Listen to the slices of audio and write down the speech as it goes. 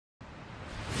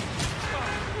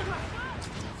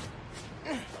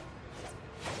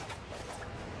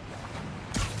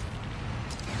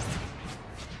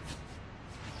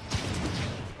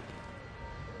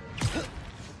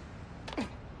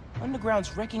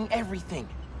Underground's wrecking everything.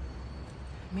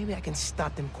 Maybe I can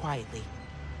stop them quietly.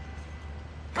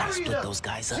 Gotta split those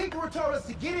guys up. Tinkerer told us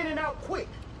to get in and out quick.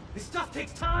 This stuff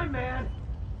takes time, man.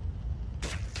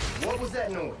 What was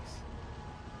that noise?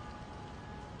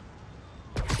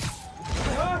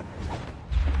 Huh?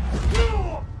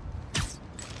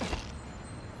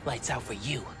 Lights out for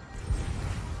you.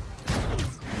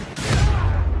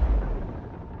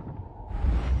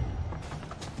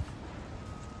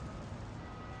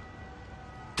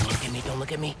 Don't look at me, don't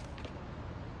look at me.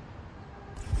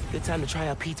 Good time to try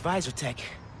out Pete's visor tech.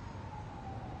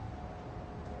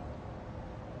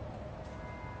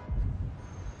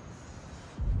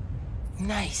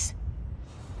 Nice.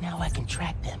 Now I can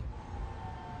track them.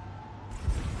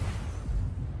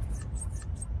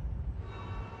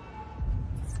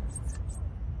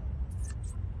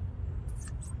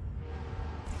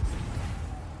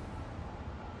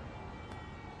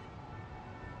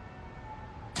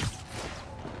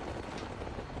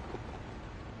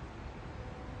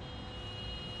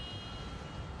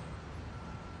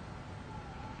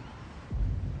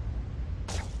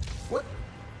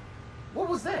 What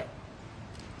was that?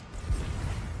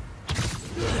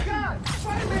 God!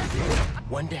 Spider-Man's here!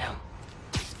 One down.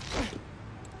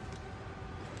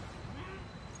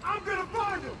 I'm gonna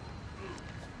find him!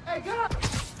 Hey, God!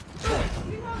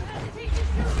 We won't hesitate to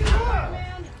shoot you,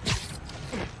 Spider-Man!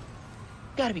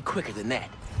 Gotta be quicker than that.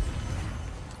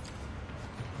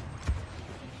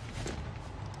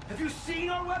 Have you seen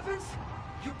our weapons?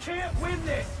 You can't win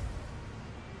this!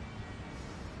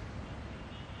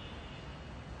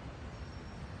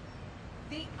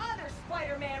 The other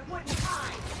Spider-Man wouldn't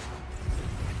hide!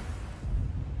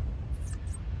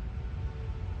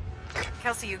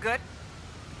 Kelsey, you good?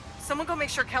 Someone go make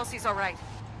sure Kelsey's all right.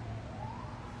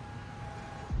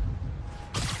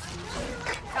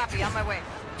 Copy, on my way.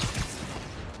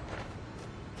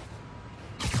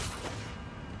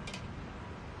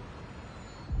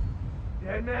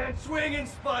 Dead man swinging,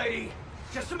 Spidey!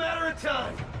 Just a matter of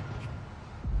time!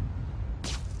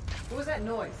 What was that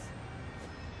noise?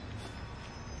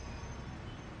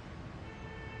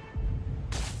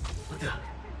 What the?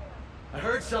 I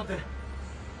heard something.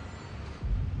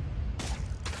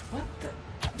 What the?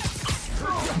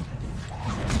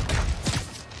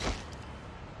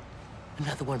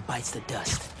 Another one bites the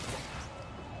dust.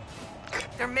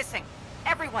 They're missing.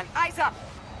 Everyone, eyes up!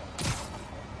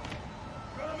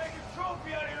 Gonna make a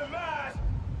trophy out of your mask!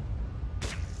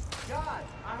 Guys,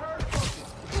 I heard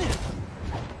something!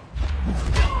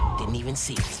 Didn't even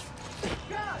see it.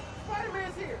 God!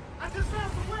 Spider-Man's here! I just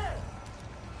found some web!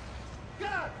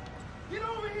 God! Get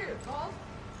over here, Paul!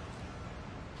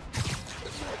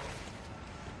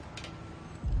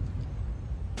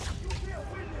 You can't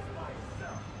win this by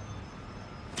yourself!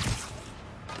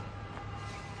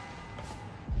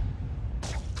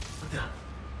 What the?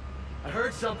 I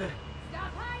heard something!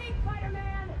 Stop hiding,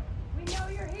 Spider-Man! We know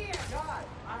you're here! God!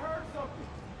 I heard something!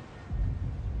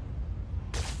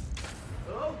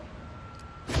 Hello?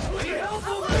 Need help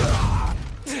over there!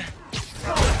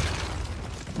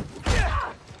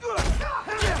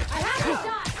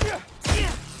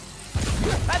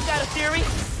 I've got a theory.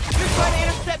 You're trying to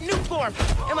intercept new form.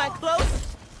 Am I close?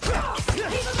 Keep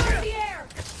him out of the air!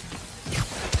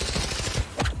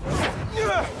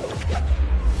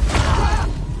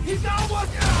 He's down one!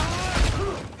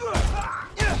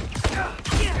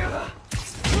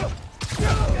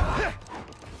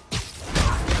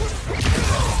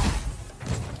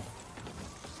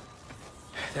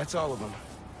 That's all of them.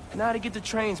 Now to get the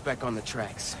trains back on the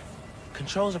tracks.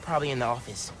 Controls are probably in the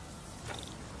office.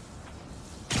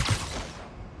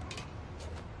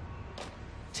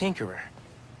 Tinkerer.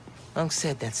 Unc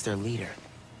said that's their leader.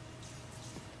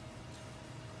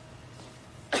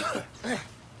 Oh,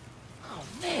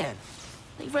 man.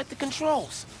 They read the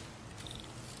controls.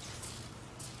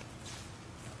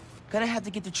 Gonna have to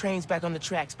get the trains back on the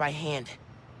tracks by hand.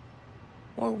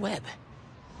 Or web.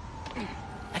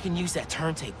 I can use that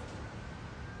turntable.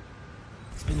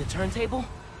 Spin the turntable,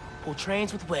 pull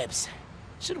trains with webs.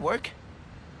 Should work.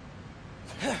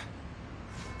 Yeah,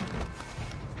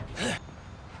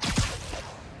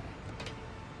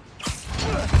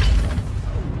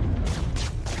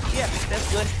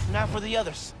 that's good. Now for the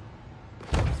others.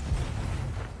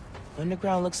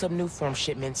 Underground looks up Newform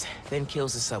shipments, then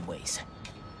kills the subways.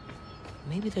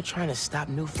 Maybe they're trying to stop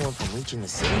Newform from reaching the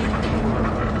city?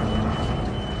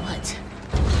 What?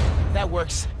 That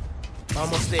works.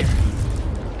 Almost there.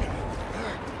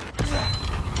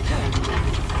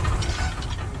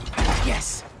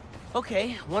 Yes!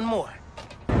 Okay, one more.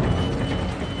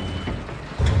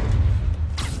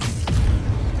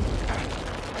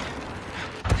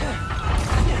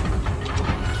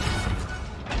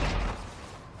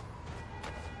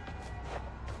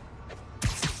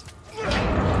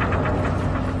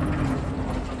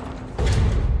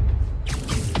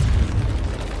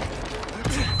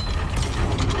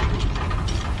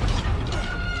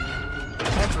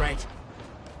 That's right.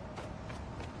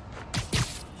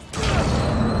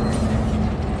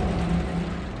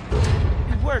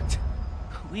 It worked.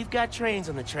 We've got trains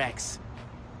on the tracks.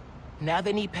 Now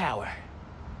they need power.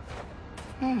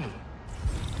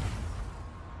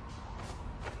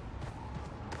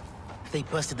 They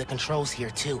busted the controls here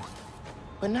too,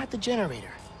 but not the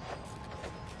generator.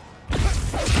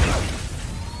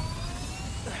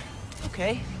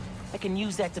 Okay, I can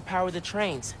use that to power the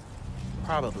trains.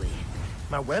 Probably.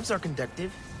 My webs are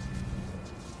conductive.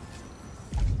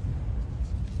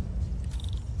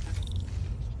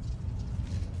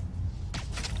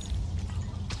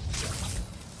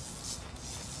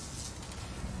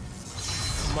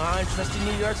 Come on, trusty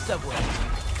New York subway.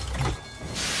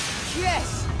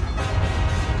 Yes!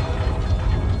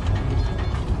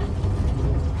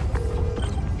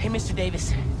 Hey, Mr.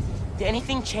 Davis. Did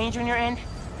anything change on your end?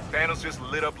 Panels just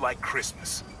lit up like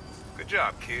Christmas. Good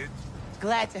job, kid.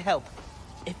 Glad to help.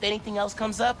 If anything else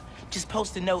comes up, just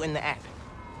post a note in the app.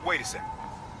 Wait a second.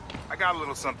 I got a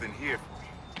little something here for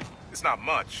you. It's not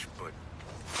much, but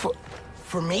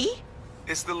For me?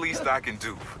 it's the least I can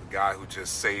do for the guy who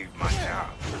just saved my job.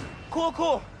 Cool,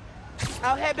 cool.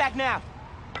 I'll head back now.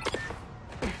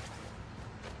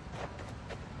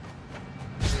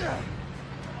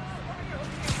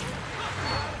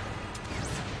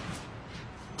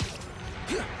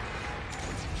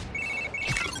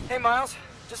 Hey, Miles.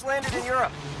 Just landed in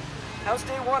Europe. How's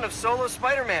day one of solo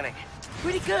Spider-Manning?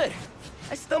 Pretty good.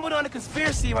 I stumbled on a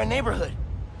conspiracy in my neighborhood.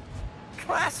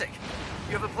 Classic.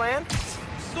 You have a plan?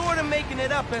 Sort of making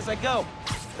it up as I go.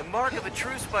 The mark of a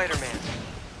true Spider-Man.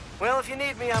 Well, if you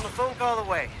need me, I'm a phone call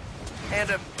away. And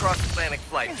a cross-Atlantic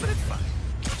flight, but it's fine.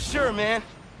 Sure, man.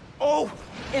 Oh,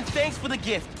 and thanks for the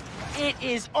gift. It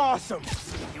is awesome.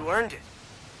 You earned it.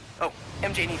 Oh,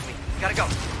 MJ needs me. Gotta go.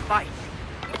 Bye.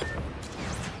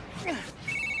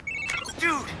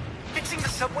 Dude, fixing the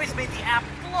subways made the app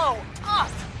blow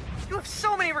up. You have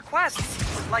so many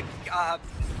requests. Like,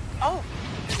 oh,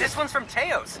 this one's from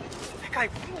Teos. That guy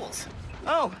rules.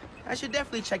 Oh, I should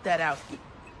definitely check that out.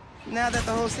 Now that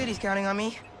the whole city's counting on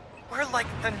me. We're like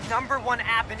the #1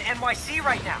 app in NYC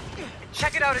right now.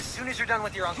 Check it out as soon as you're done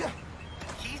with your uncle.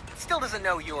 He still doesn't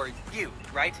know you're you,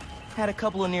 right? Had a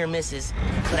couple of near misses,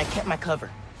 but I kept my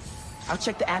cover. I'll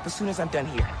check the app as soon as I'm done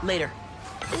here. Later.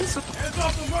 Hands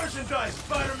off the merchandise,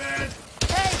 Spider-Man!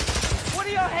 Hey! What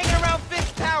are y'all hanging around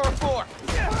Fifth Tower for?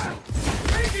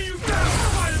 Taking you down,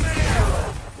 Spider-Man!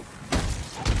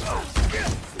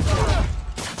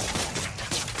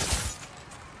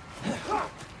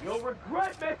 You'll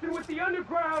regret messing with the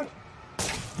underground!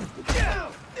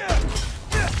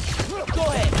 Go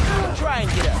ahead. Try and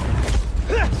get up.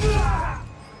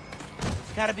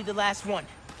 Gotta be the last one.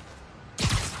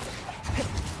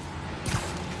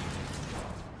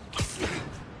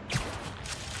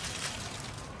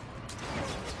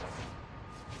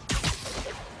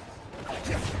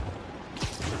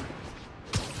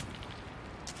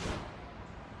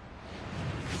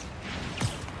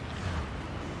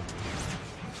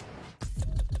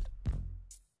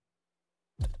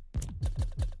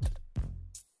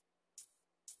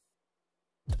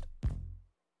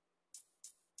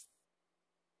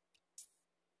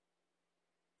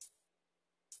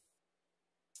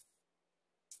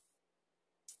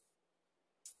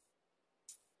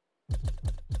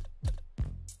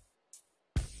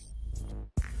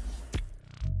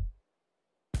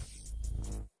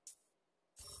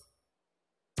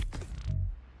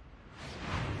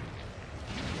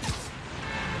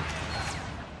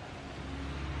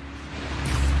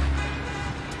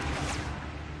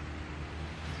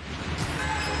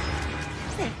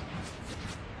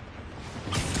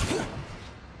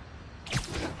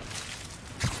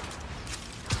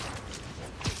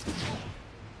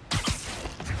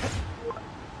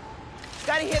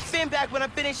 Gotta hit Finn back when I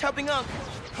finish helping Uncle.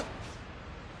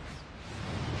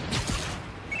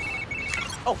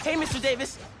 Oh, hey, Mr.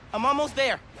 Davis. I'm almost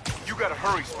there. You gotta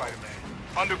hurry, Spider-Man.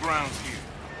 Underground's here.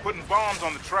 Putting bombs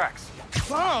on the tracks.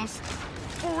 Bombs?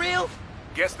 For real?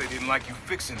 Guess they didn't like you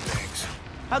fixing things.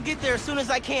 I'll get there as soon as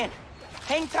I can.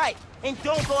 Hang tight, and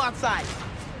don't go outside.